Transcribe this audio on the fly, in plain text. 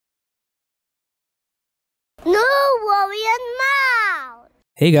Rory Mal.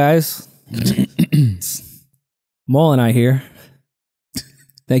 Hey guys, Mal and I here.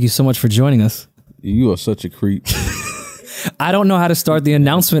 Thank you so much for joining us. You are such a creep. I don't know how to start the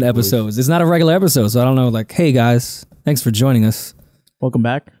announcement episodes. It's not a regular episode, so I don't know. Like, hey guys, thanks for joining us. Welcome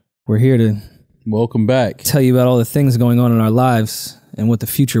back. We're here to Welcome back. tell you about all the things going on in our lives and what the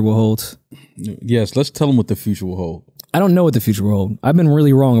future will hold. Yes, let's tell them what the future will hold. I don't know what the future will hold. I've been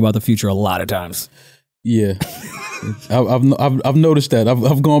really wrong about the future a lot of times. Yeah, I've noticed that.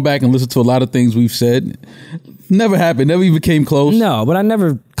 I've gone back and listened to a lot of things we've said. Never happened. Never even came close. No, but I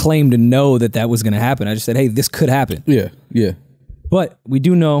never claimed to know that that was going to happen. I just said, hey, this could happen. Yeah. But we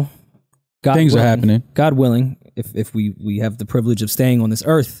do know God Things willing, are happening. God willing, if we have the privilege of staying on this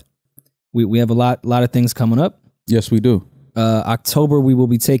earth, we have a lot of things coming up. Yes, we do. October, we will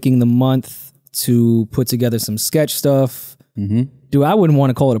be taking the month to put together some sketch stuff. Mm-hmm. Dude, I wouldn't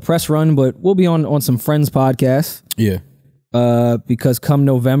want to call it a press run, but we'll be on some friends podcasts. Yeah. Because come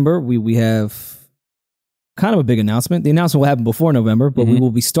November, we have kind of a big announcement. The announcement will happen before November, but we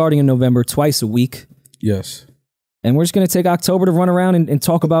will be starting in November twice a week. Yes. And we're just going to take October to run around and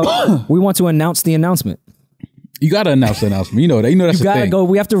talk about, we want to announce the announcement. You got to announce the announcement. You know that. You know that's You the got to thing. go.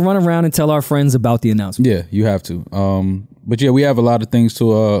 We have to run around and tell our friends about the announcement. Yeah, you have to. But yeah, we have a lot of things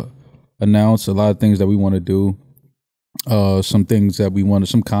to announce, a lot of things that we want to do, some things that we want,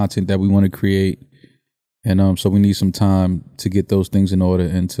 some content that we want to create. And so we need some time to get those things in order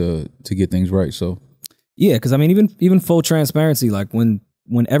and to get things right. So Yeah, because I mean, even full transparency, like when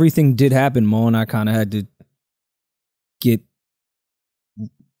everything did happen, Mo and I kind of had to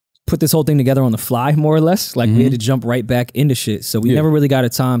put this whole thing together on the fly, more or less. Like we had to jump right back into shit. So we never really got a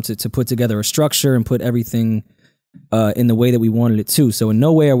time to put together a structure and put everything in the way that we wanted it to. So in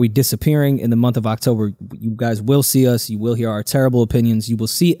no way are we disappearing in the month of October. You guys will see us. You will hear our terrible opinions. You will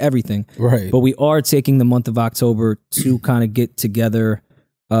see everything. right. But we are taking the month of October to kind of get together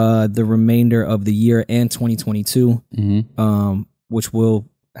the remainder of the year and 2022, which will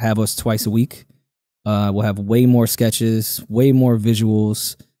have us twice a week. We'll have way more sketches, way more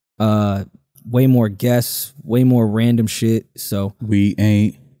visuals, way more guests, way more random shit. So We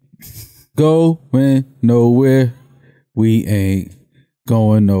ain't going nowhere. We ain't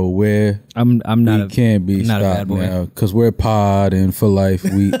going nowhere. I'm not We can't be not a bad stopped boy. now because we're podding for life.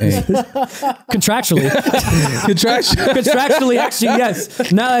 We ain't contractually. contraction. Actually,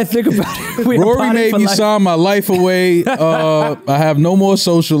 yes. Now that I think about it, we are Rory potting made for me life. sign my life away. I have no more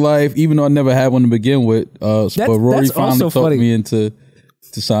social life, even though I never had one to begin with. But Rory that's finally also talked funny. me into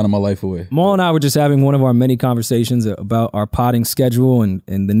signing my life away. Maul and I were just having one of our many conversations about our potting schedule and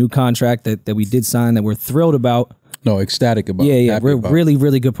the new contract that we did sign that we're thrilled about. No, ecstatic about. Yeah, happy we're about. really,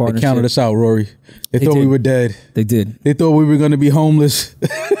 really good They partnership. counted us out, Rory. They thought we did. were dead. They did. They thought we were going to be homeless.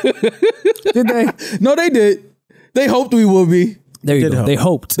 Did they? No, they did. They hoped we would be. There you Did go. hope. They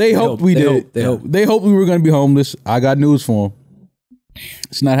hoped. They hoped we did. They hoped. They hoped we were going to be homeless. I got news for them.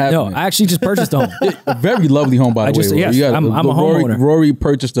 It's not No, happening. I actually just purchased a home. A very lovely home, by the way. yes, Rory. I'm a Rory, homeowner. Rory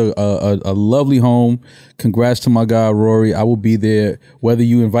purchased a lovely home. Congrats to my guy, Rory. I will be there whether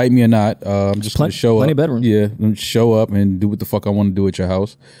you invite me or not. I'm just going to show plenty up. of bedrooms. Yeah, show up and do what the fuck I want to do at your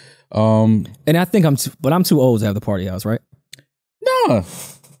house. And I think I'm too old to have the party house, right? Nah.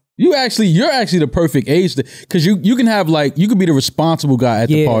 You're actually the perfect age because you can have you could be the responsible guy at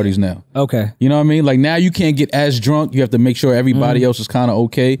the Yeah. parties now. Okay. You know what I mean? Like now you can't get as drunk. You have to make sure everybody else is kind of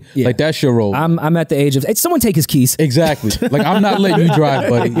okay. Yeah. Like that's your role. I'm at the age of, hey, someone take his keys. Exactly. Like I'm not letting you drive,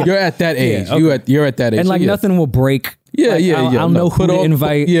 buddy. You're at that age. okay. You're at that age. And So, like yeah. nothing will break. Yeah, Like, yeah, yeah. I'll know who to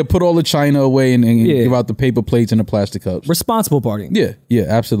invite. Put all the china away and Yeah. give out the paper plates and the plastic cups. Responsible partying. Yeah,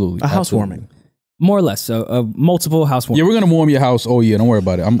 absolutely. A housewarming. More or less. So multiple housewarming. Yeah, we're gonna warm your house all year. Don't worry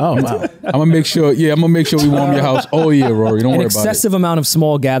about it. Oh, wow. I'm gonna make sure. Yeah, I'm gonna make sure we warm your house all year, Rory. Don't An worry about it. excessive amount of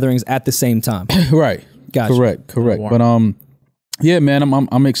small gatherings at the same time. Right. Gotcha. Correct. Warm. But yeah, man,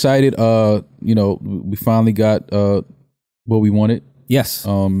 I'm excited. We finally got what we wanted. Yes.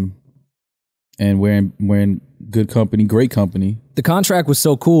 And we're in good company, great company. The contract was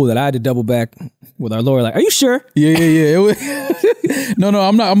so cool that I had to double back with our lawyer. Like, are you sure? Yeah. It was, no,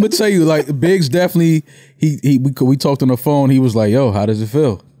 I'm not. I'm gonna tell you, like Biggs definitely. We talked on the phone. He was like, "Yo, how does it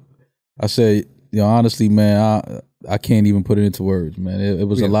feel?" I said, honestly, man, I can't even put it into words, man. It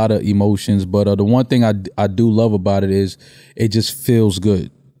was a lot of emotions, but the one thing I do love about it is it just feels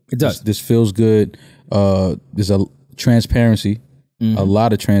good. It does. This feels good. There's a transparency. A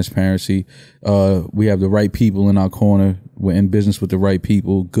lot of transparency. We have the right people in our corner. We're in business with the right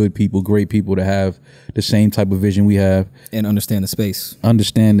people, good people, great people to have the same type of vision we have. And understand the space.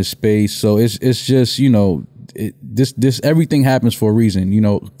 Understand the space. So it's just, this everything happens for a reason.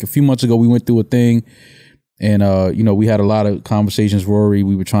 A few months ago we went through a thing And, we had a lot of conversations, Rory.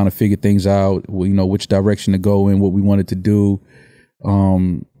 We were trying to figure things out, which direction to go in, what we wanted to do.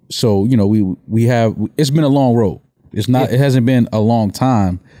 So, it's been a long road. It hasn't been a long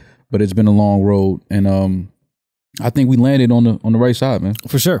time, but it's been a long road. And I think we landed on the right side, man.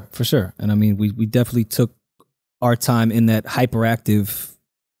 For sure. And I mean, we definitely took our time in that hyperactive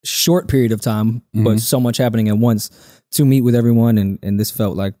short period of time, but so much happening at once to meet with everyone, and this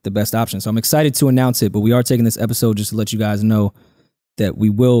felt like the best option. So I'm excited to announce it, but we are taking this episode just to let you guys know that we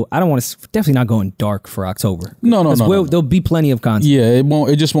will. I don't want to, definitely not going dark for October. No. There'll be plenty of content. Yeah,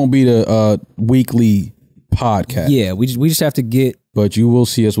 it just won't be the weekly podcast. Yeah, we just have to get. But you will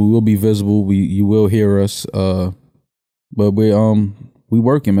see us. We will be visible. You will hear us. But we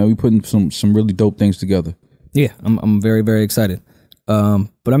working, man. We putting some really dope things together. Yeah, I'm very, very excited.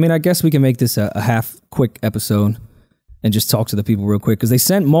 But I mean, I guess we can make this a half quick episode and just talk to the people real quick, because they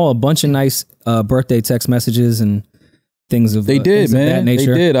sent Mal a bunch of nice birthday text messages and things of things man. Of that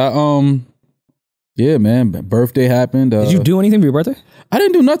nature. They did. Yeah, man. Birthday happened. Did you do anything for your birthday? I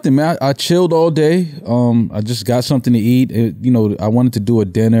didn't do nothing, man. I chilled all day. I just got something to eat. I wanted to do a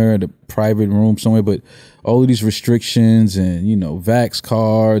dinner at a private room somewhere, but all of these restrictions and vax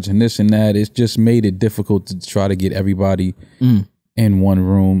cards and this and that, it's just made it difficult to try to get everybody in one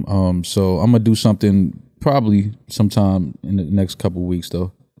room. So I'm gonna do something probably sometime in the next couple of weeks,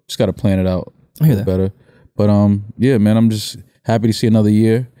 though. Just got to plan it out a little better. But yeah, man, I'm just happy to see another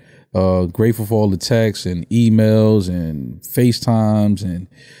year. Grateful for all the texts and emails and FaceTimes and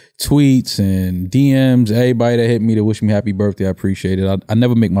tweets and DMs. Everybody that hit me to wish me happy birthday, I appreciate it. I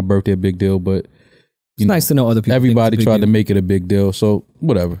never make my birthday a big deal, but it's nice to know other people. Everybody tried to make it a big deal, so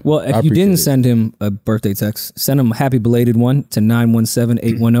whatever. Well, if you didn't send him a birthday text, send him a happy belated one to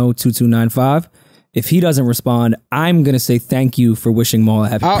 917-810-2295. If he doesn't respond, I'm going to say thank you for wishing Mal a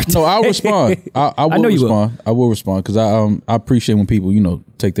happy birthday. No, I'll respond. I will respond. I will respond, because I appreciate when people,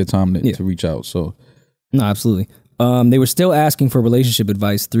 take their time to reach out. So, no, absolutely. They were still asking for relationship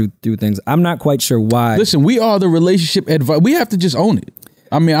advice through things. I'm not quite sure why. Listen, we are the relationship advice. We have to just own it.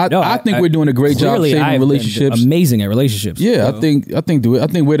 I mean, I think we're doing a great job saving relationships. Amazing at relationships. Yeah, so. I think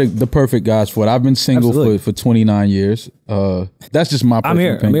we're the perfect guys for it. I've been single for 29 years. That's just my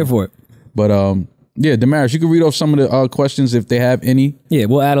personal opinion. I'm here for it. But yeah, Damaris, you can read off some of the questions if they have any. Yeah,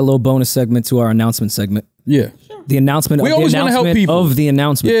 we'll add a little bonus segment to our announcement segment. Yeah. Sure. The announcement. We always want to help people. Of the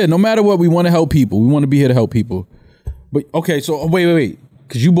announcement. Yeah, no matter what, we want to help people. We want to be here to help people. But okay, so wait,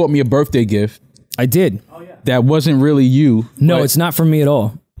 because you bought me a birthday gift. I did. Oh yeah. That wasn't really you. No, it's not from me at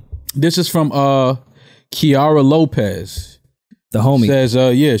all. This is from Kiara Lopez. The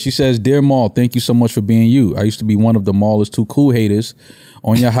homie. She says, "Dear Mal, thank you so much for being you. I used to be one of the Mal is too cool haters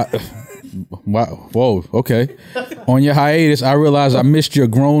on your wow. Whoa, okay. On your hiatus, I realized I missed your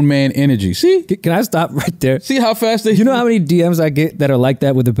grown man energy. See? Can I stop right there? See how fast they... You know how many DMs I get that are like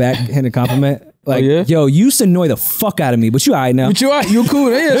that with a backhanded compliment? Like, yo, you used to annoy the fuck out of me, but you all right now. But you all right, you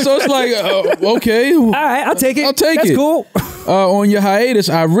cool. Yeah, so it's like, okay. All right, I'll take it. That's cool. On your hiatus,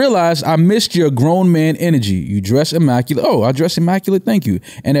 I realized I missed your grown man energy. You dress immaculate. Oh, I dress immaculate. Thank you.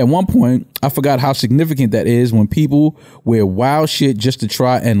 And at one point, I forgot how significant that is when people wear wild shit just to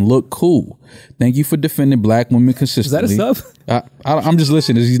try and look cool. Thank you for defending black women consistently. Is that a sub? I'm just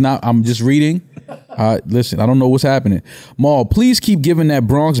listening. He's not. I'm just reading. Listen, I don't know what's happening. Mal, please keep giving that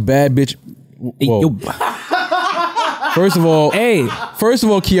Bronx bad bitch. Whoa. First of all,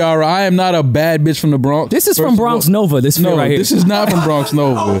 Kiara, I am not a bad bitch from the Bronx. This is from Bronx Nova. This is not from Bronx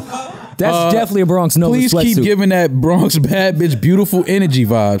Nova. That's definitely a Bronx Nova. Please keep giving that Bronx bad bitch beautiful energy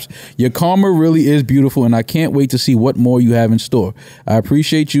vibes. Your karma really is beautiful, and I can't wait to see what more you have in store. I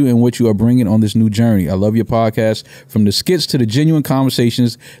appreciate you and what you are bringing on this new journey. I love your podcast. From the skits to the genuine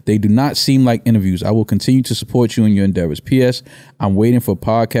conversations, they do not seem like interviews. I will continue to support you in your endeavors. P.S. I'm waiting for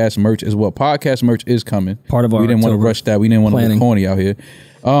podcast merch as well. Podcast merch is coming. Part of our We didn't want to rush that. We didn't want to be corny out here.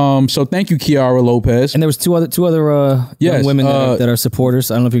 So thank you, Kiara Lopez. And there was two other young women that are supporters.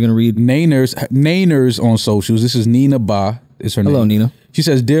 I don't know if you're going to read. Nainers on socials. This is Nina Ba. Is her name. Hello, Nina. She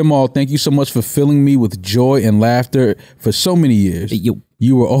says, "Dear Mal, thank you so much for filling me with joy and laughter for so many years. Hey,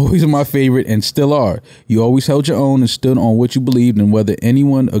 you were always my favorite and still are. You always held your own and stood on what you believed in, whether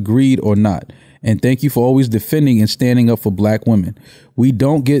anyone agreed or not. And thank you for always defending and standing up for black women. We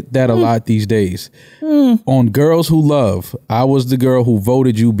don't get that a lot these days. On Girls Who Love, I was the girl who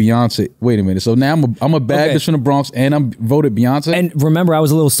voted you Beyonce. Wait a minute. So now I'm a bad bitch from the Bronx and I'm voted Beyonce. And remember, I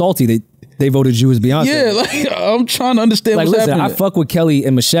was a little salty that they voted you as Beyonce. Yeah, like I'm trying to understand what's happening. I fuck with Kelly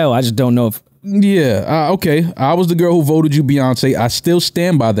and Michelle. I just don't know if Yeah, okay. I was the girl who voted you Beyonce. I still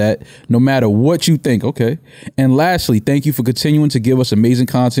stand by that, no matter what you think. Okay. And lastly, thank you for continuing to give us amazing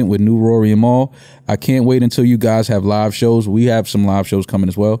content with new Rory and Mal. I can't wait until you guys have live shows. We have some live shows coming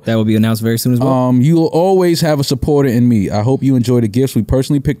as well. That will be announced very soon as well. You will always have a supporter in me. I hope you enjoy the gifts we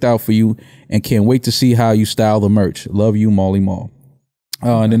personally picked out for you, and can't wait to see how you style the merch. Love you, Molly Mal.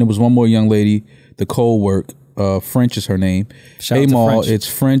 And then there was one more young lady, the cold work. French is her name. Hey Mal, it's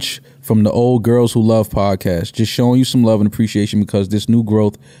French from the Old Girls Who Love podcast. Just showing you some love and appreciation because this new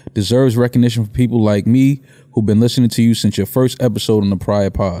growth deserves recognition from people like me who've been listening to you since your first episode on the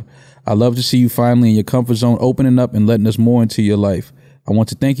prior pod. I love to see you finally in your comfort zone, opening up and letting us more into your life. I want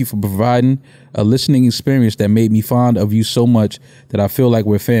to thank you for providing a listening experience that made me fond of you so much that I feel like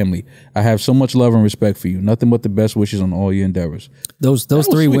we're family. I have so much love and respect for you. Nothing but the best wishes on all your endeavors. Those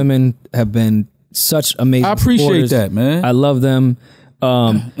three women have been such amazing. I appreciate supporters. that, man. I love them.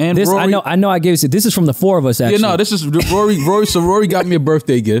 And this Rory, I know I gave it. This is from the four of us. Actually, yeah, no, this is Rory. So Rory got me a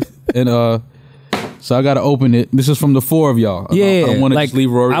birthday gift, and so I got to open it. This is from the four of y'all. Yeah, I don't want to like, just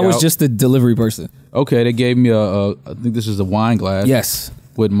leave Rory. I was out. just the delivery person. Okay, they gave me I think this is a wine glass. Yes,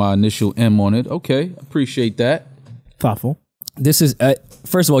 with my initial M on it. Okay, appreciate that. Thoughtful. This is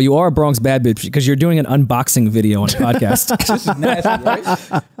first of all, you are a Bronx bad bitch because you're doing an unboxing video on a podcast. This is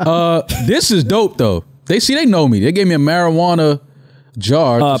nasty, right? This is dope though. They know me. They gave me a marijuana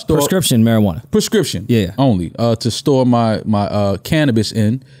jar. To store, prescription marijuana. Prescription. Yeah. Only to store my cannabis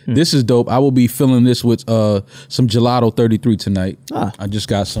in. This is dope. I will be filling this with some Gelato 33 tonight. I just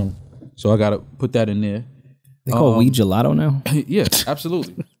got some, so I got to put that in there. They call weed gelato now? Yeah,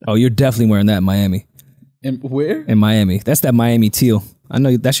 absolutely. Oh, you're definitely wearing that in Miami. And where? In Miami. That's that Miami teal. I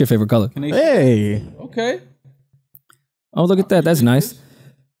know that's your favorite color. Hey. Okay. Oh, look at that. That's nice.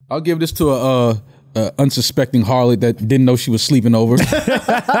 I'll give this to a unsuspecting harlot that didn't know she was sleeping over. they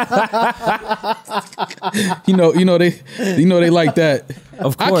like that.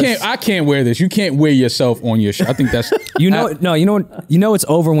 Of course. I can't wear this. You can't wear yourself on your shirt. I think that's you know it's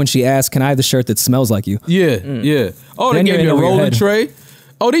over when she asks, "Can I have the shirt that smells like you?" Yeah, yeah. Oh, Then they gave me a rolling tray.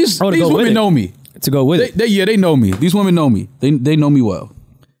 Oh, these women know me. To go with it. They know me. These women know me. They know me well.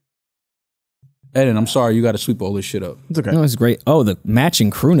 Eden, I'm sorry, you got to sweep all this shit up. It's okay. No, it's great. Oh, the matching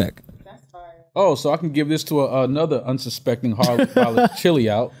crew neck. Oh, so I can give this to another unsuspecting harlot while it's chilly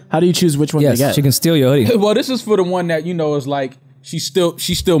out. How do you choose which one Yes, to get? she can steal your hoodie. Well, this is for the one that is like she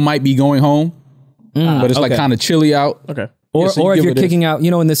still might be going home, but it's like okay. kind of chilly out. Okay. Or, Yeah, so or if give you're her this. kicking out,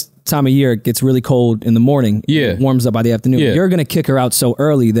 in this time of year, it gets really cold in the morning. Yeah. It warms up by the afternoon. Yeah. You're going to kick her out so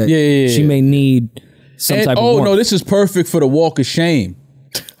early that Yeah. she may need some type of warmth. No, this is perfect for the walk of shame,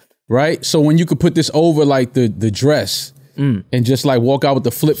 right? So when you could put this over like the dress and just like walk out with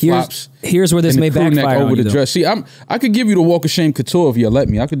the flip flops. Here's where this and may the crew neck backfire on over you, the though. dress. See, I could give you the walk of shame couture if you let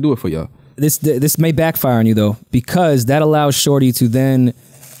me. I could do it for y'all. This may backfire on you, though, because that allows Shorty to then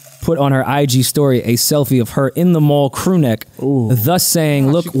put on her IG story a selfie of her in the mall crew neck, thus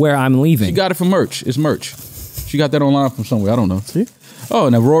saying, "Look where I'm leaving." She got it from merch. It's merch. She got that online from somewhere. I don't know. See? Oh,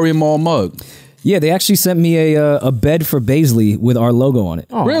 and a Rory Mal mug. Yeah, they actually sent me a bed for Baisley with our logo on it.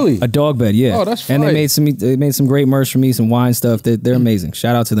 Oh. Really? A dog bed, yeah. Oh, that's And fire. they made some great merch for me, some wine stuff. They're amazing.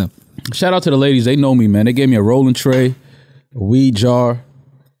 Shout out to them. Shout out to the ladies. They know me, man. They gave me a rolling tray, a weed jar,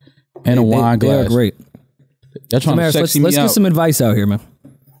 and a wine glass. They are great. They're trying to Damaris, sexy let's me get out. some advice out here, man.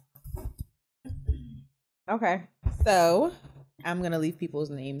 Okay, so I'm gonna leave people's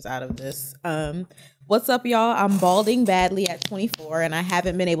names out of this. What's up, y'all? I'm balding badly at 24, and I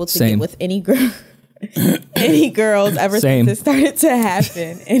haven't been able to Same. get with any any girls ever Same. since it started to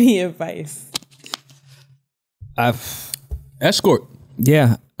happen. Any advice? Escort.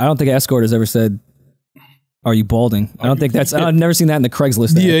 Yeah, I don't think an escort has ever said, "Are you balding?" I don't think that's. I've never seen that in the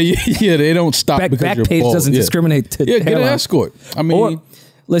Craigslist ad. Yeah. They don't stop because Back you're page bald. doesn't Yeah. discriminate. To Yeah, get an hairline. escort. I mean, Or,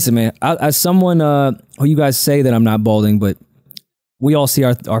 listen, man, as someone who you guys say that I'm not balding, but we all see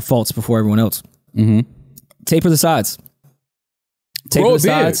our faults before everyone else. Mm-hmm. Taper the sides. Taper grow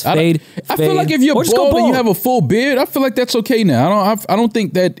the a beard. sides. Fade. I feel like if you're Or just go bald and you bald. have a full beard, I feel like that's okay now. I don't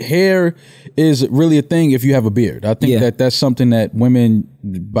think that hair is really a thing if you have a beard. I think Yeah. that's something that women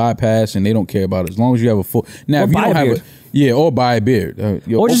bypass and they don't care about it as long as you have a full. Now, Or if you buy don't a have beard. or buy a beard,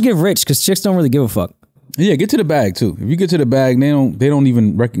 Or just get rich, because chicks don't really give a fuck. yeah, get to the bag too. If you get to the bag, they don't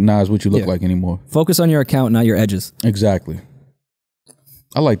even recognize what you look Yeah. like anymore. Focus on your account, not your edges. Exactly.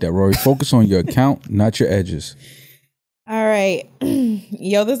 I like that, Rory. Focus on your account, not your edges. All right.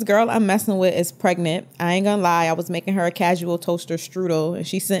 Yo, this girl I'm messing with is pregnant. I ain't gonna lie. I was making her a casual toaster strudel, and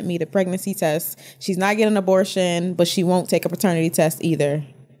she sent me the pregnancy test. She's not getting an abortion, but she won't take a paternity test either.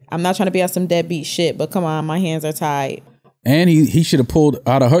 I'm not trying to be on some deadbeat shit, but come on, my hands are tied. And he should have pulled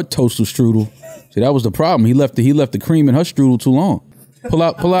out of her toaster strudel. See, that was the problem. He left the cream in her strudel too long. Pull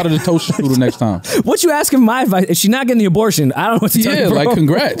out of the toaster strudel next time. What you asking for my advice? If she's not getting the abortion, I don't know what to tell you, bro. Like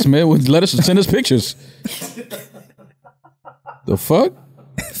congrats, man. Send us pictures. The fuck?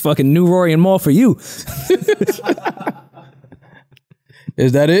 Fucking new Rory and Mal for you.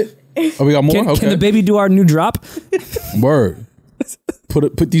 Is that it? Oh, we got more? Okay. Can the baby do our new drop? Word.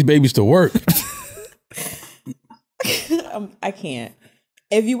 Put these babies to work. I can't.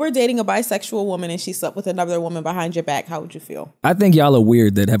 If you were dating a bisexual woman and she slept with another woman behind your back, how would you feel? I think y'all are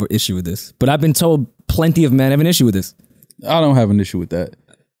weird that have an issue with this. But I've been told plenty of men have an issue with this. I don't have an issue with that.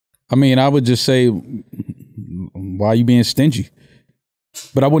 I mean, I would just say, why are you being stingy?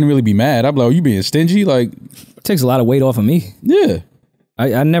 But I wouldn't really be mad. I'd be like, are you being stingy? Like, it takes a lot of weight off of me. Yeah.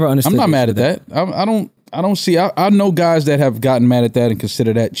 I never understood. I'm not mad at that. I don't see. I know guys that have gotten mad at that and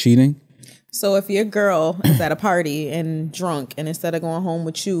consider that cheating. So if your girl is at a party and drunk, and instead of going home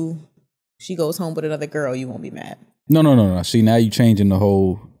with you, she goes home with another girl, you won't be mad. No. See, now you changing the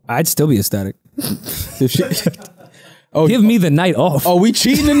whole. I'd still be ecstatic. If she, Give me the night off. Oh, we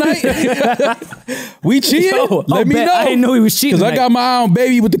cheating tonight? We cheating? Let me know. I didn't know he was cheating. Because I got my eye on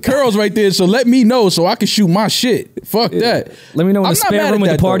baby with the curls right there. So let me know so I can shoot my shit. Fuck that. Let me know when the spare room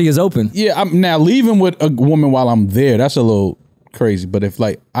with the party is open. Yeah, I'm now leaving with a woman while I'm there. That's a little crazy. But if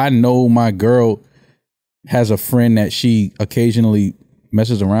like I know my girl has a friend that she occasionally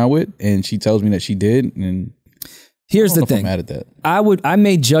messes around with and she tells me that she did, and here's the thing. I'm mad at that. I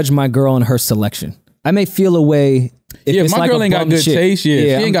may judge my girl on her selection. I may feel a way. If my girl ain't got good taste.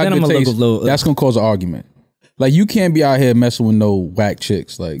 Yeah, she ain't got good taste. That's gonna cause an argument. Like you can't be out here messing with no whack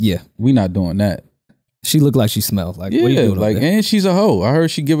chicks. Like we not doing that. She looked like she smelled. Like what are you doing? Like and she's a hoe. I heard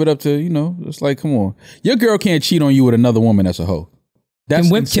she give it up to It's like come on, your girl can't cheat on you with another woman that's a hoe.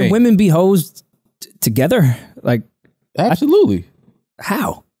 That's insane. Can women be hoes together? Like absolutely. How?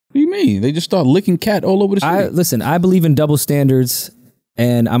 What do you mean? They just start licking cat all over the street. Listen, I believe in double standards,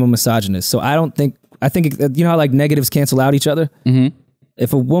 and I'm a misogynist. So I think you know how like negatives cancel out each other. Mm-hmm.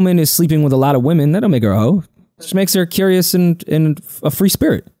 If a woman is sleeping with a lot of women, that don't make her a hoe. It just makes her curious and a free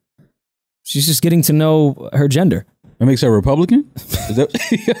spirit. She's just getting to know her gender. It makes her a Republican?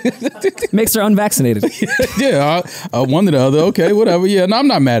 Makes her unvaccinated. Yeah, one or the other. Okay, whatever. Yeah, no, I'm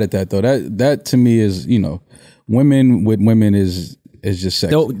not mad at that though. That to me is women with women is just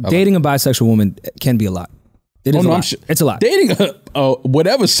sex. Dating a bisexual woman can be a lot. It is a lot. It's a lot. Dating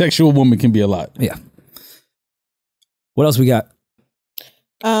whatever sexual woman can be a lot. Yeah. What else we got?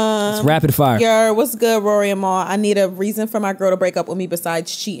 It's rapid fire. What's good, Rory and Mal? I need a reason for my girl to break up with me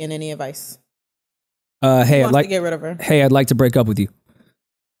besides cheating. Any advice? Hey, I'd like to get rid of her. Hey, I'd like to break up with you.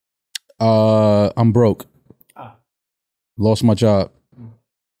 I'm broke. Lost my job.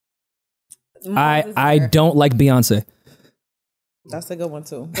 I don't like Beyonce. That's a good one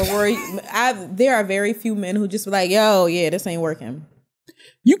too. But Rory, there are very few men who just be like, "Yo, yeah, this ain't working."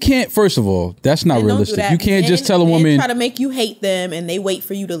 You can't. First of all, that's not realistic. You can't just tell a woman. Try to make you hate them, and they wait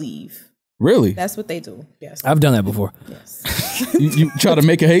for you to leave. Really? That's what they do. Yes, I've done that before. Yes. you try to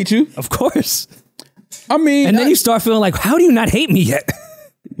make her hate you? Of course. I mean, and then you start feeling like, how do you not hate me yet?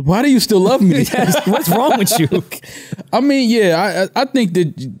 Why do you still love me? What's wrong with you? I mean, yeah, I think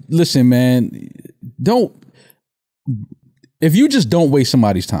that. Listen, man, if you just don't waste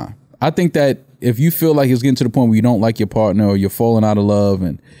somebody's time. I think that if you feel like it's getting to the point where you don't like your partner or you're falling out of love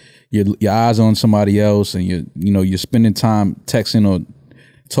and your eyes on somebody else and you're spending time texting or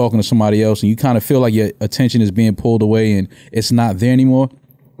talking to somebody else and you kind of feel like your attention is being pulled away and it's not there anymore,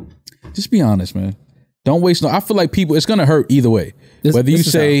 just be honest, man. Don't waste I feel like it's going to hurt either way. Whether you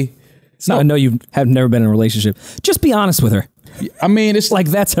say... I know you have never been in a relationship. Just be honest with her. I mean, it's like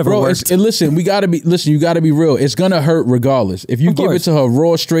that's ever worked. Listen, you got to be real. It's going to hurt regardless. If you give it to her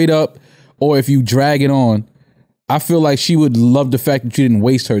raw, straight up, or if you drag it on, I feel like she would love the fact that you didn't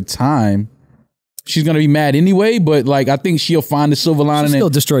waste her time. She's going to be mad anyway, but like I think she'll find the silver lining. She'll still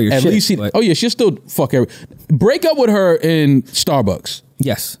destroy your shit. She'll still fuck her. Break up with her in Starbucks.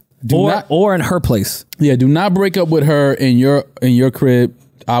 Yes. Or in her place. Yeah, do not break up with her in your crib.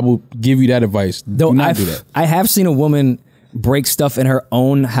 I will give you that advice. Do not do that. I have seen a woman break stuff in her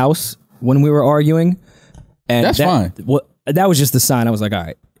own house when we were arguing. And that's fine. That was just the sign. I was like, all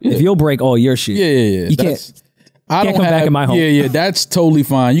right, if you'll break all your shit, you can't come back in my home. Yeah, that's totally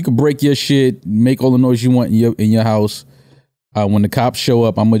fine. You can break your shit, make all the noise you want in your house. When the cops show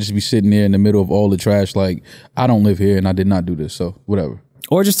up, I'm gonna just be sitting there in the middle of all the trash like, I don't live here and I did not do this, so whatever.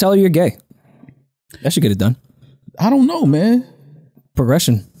 Or just tell her you're gay. That should get it done. I don't know, man.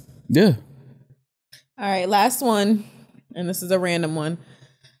 Progression. Yeah. All right, last one. And this is a random one.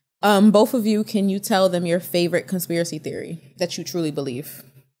 Both of you, can you tell them your favorite conspiracy theory that you truly believe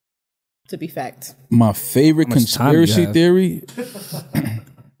to be fact? My favorite How much time do you conspiracy have? theory.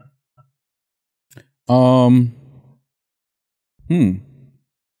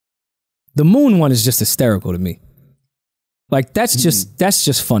 The moon one is just hysterical to me. Like that's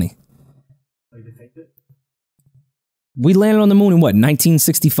just funny. We landed on the moon in what,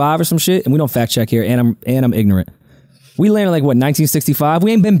 1965 or some shit, and we don't fact check here, and I'm ignorant. We landed like what, 1965?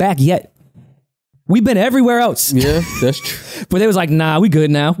 We ain't been back yet. We've been everywhere else. Yeah, that's true. But they was like, nah, we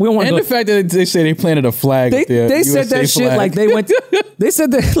good now. We don't want to And go. the fact that they say they planted a flag up there. They said USA that shit flag. like they went. They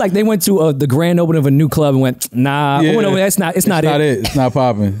said that like they went to the grand opening of a new club and went, nah, Yeah. we went over there. It's not it. It's not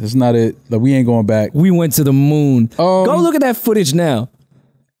popping. It's not it. Like, we ain't going back. We went to the moon. Go look at that footage now.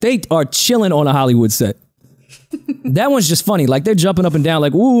 They are chilling on a Hollywood set. That one's just funny. Like they're jumping up and down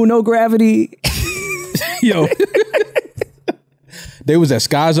like, ooh, no gravity. Yo. They was at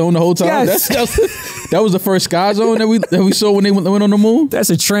Sky Zone the whole time. Yes. That was the first Sky Zone that we saw when they went on the moon. That's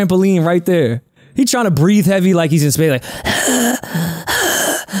a trampoline right there. He trying to breathe heavy like he's in space. Like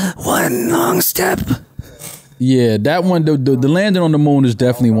one long step. Yeah, that one. The landing on the moon is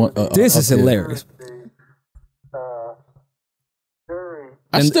definitely one. This up is there. hilarious.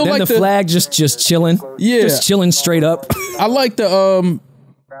 I And still then like the flag just chilling. Yeah. Just chilling straight up. I like the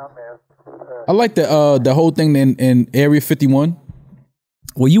the whole thing in Area 51.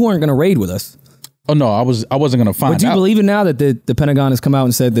 Well, you weren't gonna raid with us. Oh no, I wasn't gonna find But do you out. believe it now that the Pentagon has come out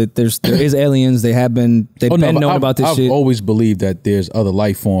and said that there is aliens? They've been Oh, no, but known about this I've shit. always believed that there's other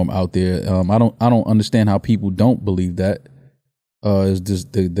life form out there. I don't understand how people don't believe that. Is this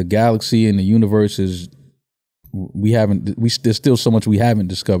the galaxy and the universe is there's still so much we haven't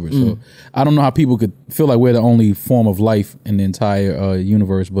discovered. So I don't know how people could feel like we're the only form of life in the entire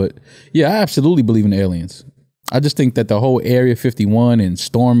universe. But yeah, I absolutely believe in aliens. I just think that the whole Area 51 and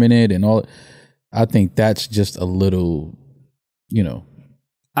storming it and all, I think that's just a little,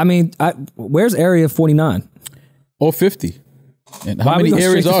 I mean, where's Area 49? or 50. And Why how we many go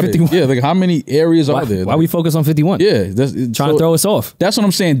areas straight to are there? 51? Yeah, like how many areas Why, are there? why we focus on 51? Yeah, Trying to throw us off. That's what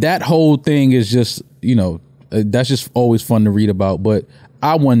I'm saying. That whole thing is just, that's just always fun to read about. But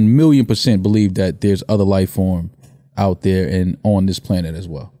I 1,000,000% believe that there's other life form out there and on this planet as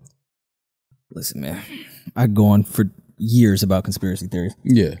well. Listen, man, I go on for years about conspiracy theories.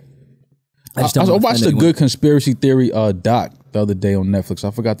 Yeah. I just I don't wanna watched offend a anyone. good conspiracy theory doc the other day on Netflix.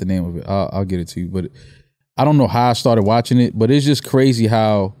 I forgot the name of it. I'll get it to you. But I don't know how I started watching it, but it's just crazy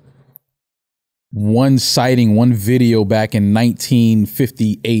how one sighting, one video back in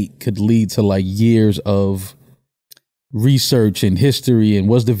 1958 could lead to like years of research and history. And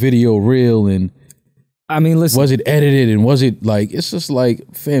was the video real? And I mean, listen, was it edited? And was it like, it's just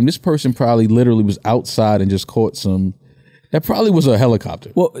like, fam, this person probably literally was outside and just caught some, that probably was a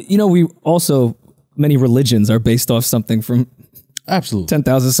helicopter. well, we also, many religions are based off something from Absolutely.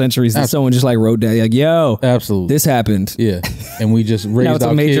 10,000 centuries that someone just like wrote down, like, yo, Absolutely. this happened. Yeah, and we just Now raised it's a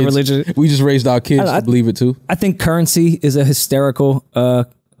our major kids. religion. We just raised our kids to believe it too, I think currency is a hysterical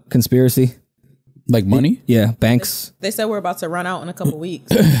conspiracy. like money. Yeah, banks. They said we're about to run out in a couple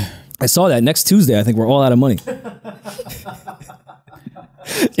weeks. I saw that next Tuesday. I think we're all out of money.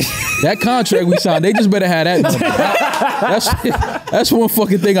 That contract we signed, they just better have that number. That's one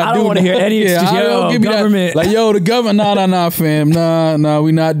fucking thing I do. I don't want to hear any excuse. I don't Yo, give me that. government. Like, yo, the government. Nah, fam. Nah,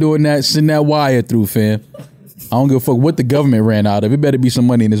 we not doing that. Send that wire through, fam. I don't give a fuck what the government ran out of. It better be some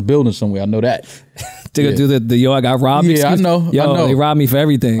money in this building somewhere. I know that. To do the yo, I got robbed. Yeah, I excuse. know, I Yo, know. they robbed me for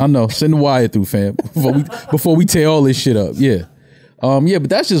everything. I know. Send the wire through, fam. Before we tear all this shit up. Yeah. Yeah, but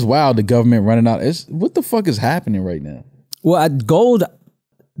that's just wild. The government running out. What the fuck is happening right now? Well, gold,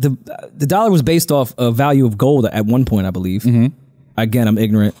 the dollar was based off a value of gold at one point, I believe. Again, I'm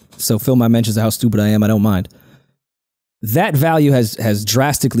ignorant, so fill my mentions of how stupid I am. I don't mind. That value has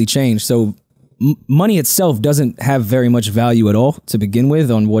drastically changed. So money itself doesn't have very much value at all to begin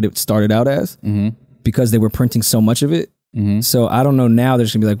with on what it started out as, because they were printing so much of it. So I don't know now. They're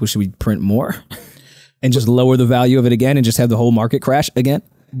just gonna be like, well, should we print more and just lower the value of it again and just have the whole market crash again?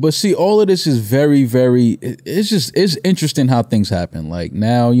 But see, all of this is very, very, it's interesting how things happen. Like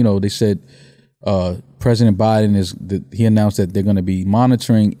now, they said President Biden he announced that they're going to be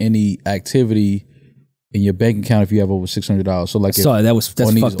monitoring any activity in your bank account if you have over $600. So like, Sorry, that's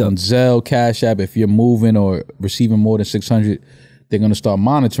fucked up. on Zelle, Cash App, if you're moving or receiving more than 600, they're going to start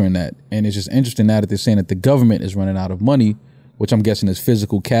monitoring that. And it's just interesting now that they're saying that the government is running out of money, which I'm guessing is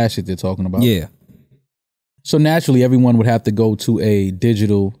physical cash that they're talking about. Yeah. So naturally, everyone would have to go to a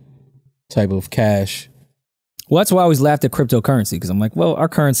digital type of cash. Well, that's why I always laughed at cryptocurrency because I'm like, well, our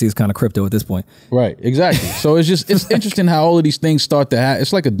currency is kind of crypto at this point. Right, exactly. So it's interesting how all of these things start to happen.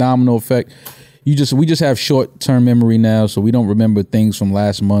 It's like a domino effect. We just have short term memory now, so we don't remember things from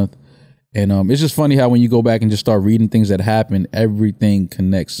last month. And it's just funny how when you go back and just start reading things that happened, everything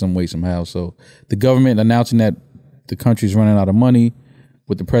connects some way somehow. So the government announcing that the country's running out of money,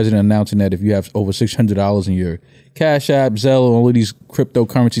 with the president announcing that if you have over $600 in your Cash App, Zelle, all of these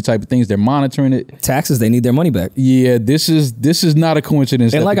cryptocurrency type of things, they're monitoring it. Taxes, they need their money back. Yeah, this is not a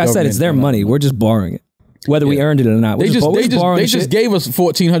coincidence. And like I said, it's their money. We're just borrowing it, whether we earned it or not. They just gave us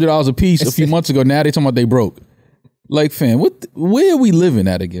 $1,400 a piece a few months ago. Now they talking about they broke. Like, fam, where are we living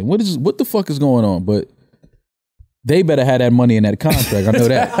at again? What the fuck is going on? But they better have that money in that contract. I know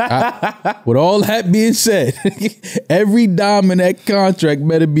that. With all that being said, every dime in that contract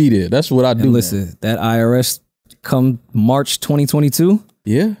better be there. That's what I do. And listen, that IRS come March 2022.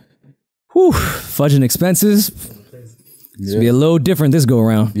 Yeah. Whew, fudging expenses. It's be a little different this go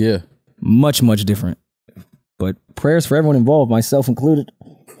around. Yeah. Much, much different. But prayers for everyone involved, myself included.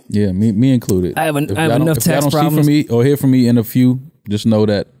 Yeah, me included. I have enough tax problems. problems. See from me or hear from me in a few, just know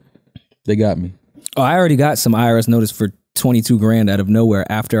that they got me. Oh, I already got some IRS notice for $22,000 out of nowhere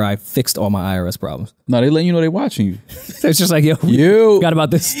after I fixed all my IRS problems. No, they letting you know they watching you. It's just like, yo, you forgot about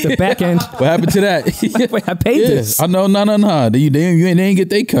this. The back end. What happened to that? Wait, I paid this. I know, no. They ain't get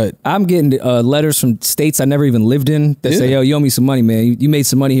they cut. I'm getting letters from states I never even lived in that say, yo, you owe me some money, man. You made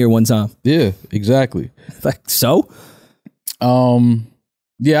some money here one time. Yeah, exactly. Like, so?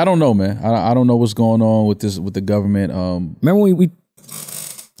 Yeah, I don't know, man. I don't know what's going on with the government. Remember when we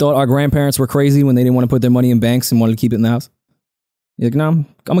thought our grandparents were crazy when they didn't want to put their money in banks and wanted to keep it in the house? You're like, no, I'm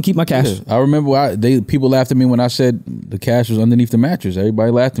gonna keep my cash. Yeah, I remember people laughed at me when I said the cash was underneath the mattress. Everybody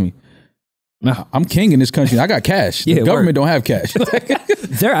laughed at me. Nah, I'm king in this country. I got cash. The government don't have cash.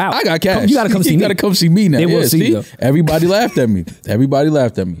 They're out. I got cash. You gotta come see me. You gotta come see me now. They will see you. Everybody laughed at me.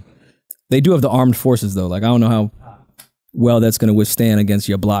 They do have the armed forces though. Like, I don't know how well that's gonna withstand against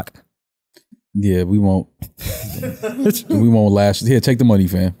your block. Yeah, we won't. We won't last. Here, take the money,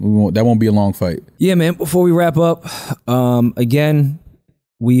 fam. That won't be a long fight. Yeah, man. Before we wrap up, again,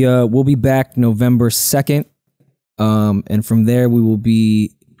 we'll be back November 2nd, and from there we will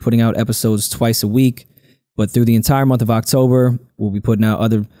be putting out episodes twice a week. But through the entire month of October, we'll be putting out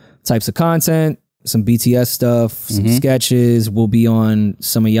other types of content, some BTS stuff, some sketches. We'll be on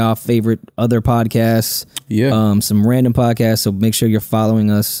some of y'all favorite other podcasts. Yeah. Some random podcasts. So make sure you're following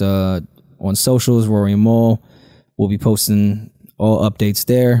us on socials, Rory Mal. We'll be posting all updates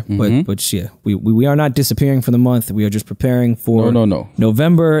there. But yeah, we are not disappearing for the month. We are just preparing for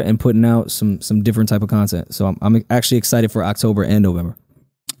November and putting out some different type of content. So I'm actually excited for October and November.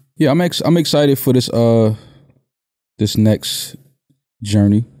 Yeah, I'm excited for this next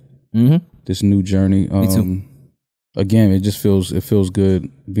journey. This new journey. Me too. Again, it feels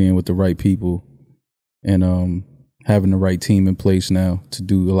good being with the right people and having the right team in place now to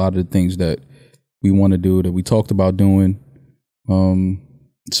do a lot of the things that we want to do, that we talked about doing.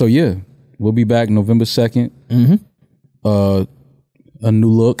 So yeah, we'll be back November 2nd. A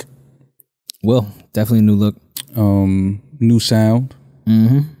new look. Well, definitely a new look. New sound.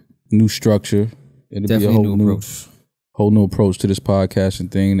 New structure. It'll Definitely be a new approach. Whole new approach to this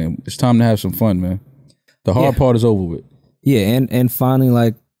podcasting thing. And it's time to have some fun, man. The hard part is over with. Yeah, and finally,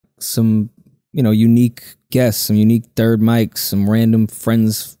 like, some, unique guests, some unique third mics, some random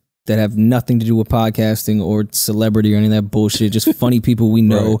friends that have nothing to do with podcasting or celebrity or any of that bullshit. Just funny people we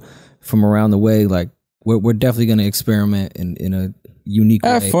know from around the way. Like, we're definitely going to experiment in a unique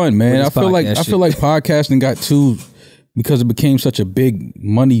way. Have fun, man. I feel like podcasting got too, because it became such a big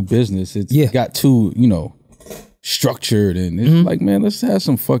money business. It got too, structured, and it's like, man, let's have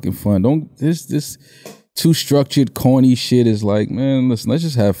some fucking fun. Don't this too structured, corny shit is like, man, listen, let's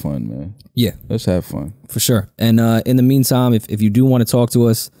just have fun, man. Yeah. Let's have fun. For sure. And in the meantime, if you do want to talk to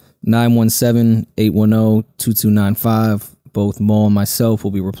us, 917-810-2295. Both Mo and myself will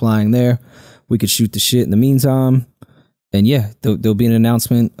be replying there. We could shoot the shit in the meantime. And yeah, there'll be an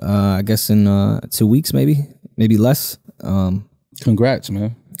announcement, I guess in 2 weeks, maybe less. Congrats,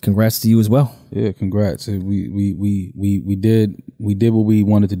 man. Congrats to you as well. Yeah, congrats. We did what we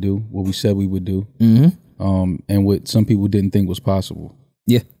wanted to do, what we said we would do. And what some people didn't think was possible.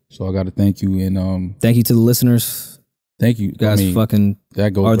 Yeah. So I got to thank you, and thank you to the listeners. Thank you, you guys. Fucking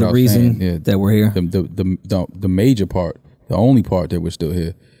that are the reason that we're here. The major part, the only part that we're still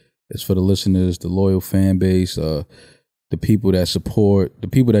here, is for the listeners, the loyal fan base, the people that support, the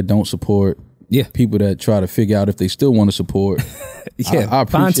people that don't support. Yeah, people that try to figure out if they still want to support. I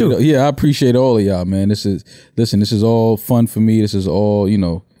appreciate it. Yeah, I appreciate all of y'all, man. This is all fun for me. This is all,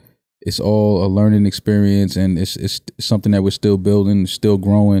 it's all a learning experience, and it's something that we're still building, still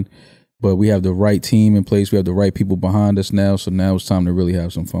growing. But we have the right team in place. We have the right people behind us now. So now it's time to really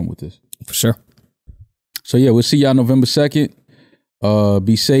have some fun with this. For sure. So yeah, we'll see y'all November 2nd.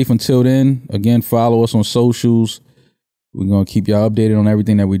 Be safe until then. Again, follow us on socials. We're gonna keep y'all updated on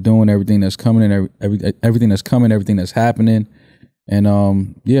everything that we're doing, everything that's coming, and everything that's coming, everything that's happening.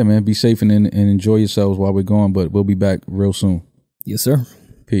 And yeah, man, be safe and enjoy yourselves while we're going. But we'll be back real soon. Yes, sir.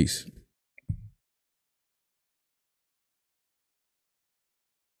 Peace.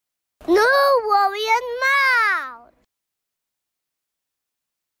 No, Rory Mal.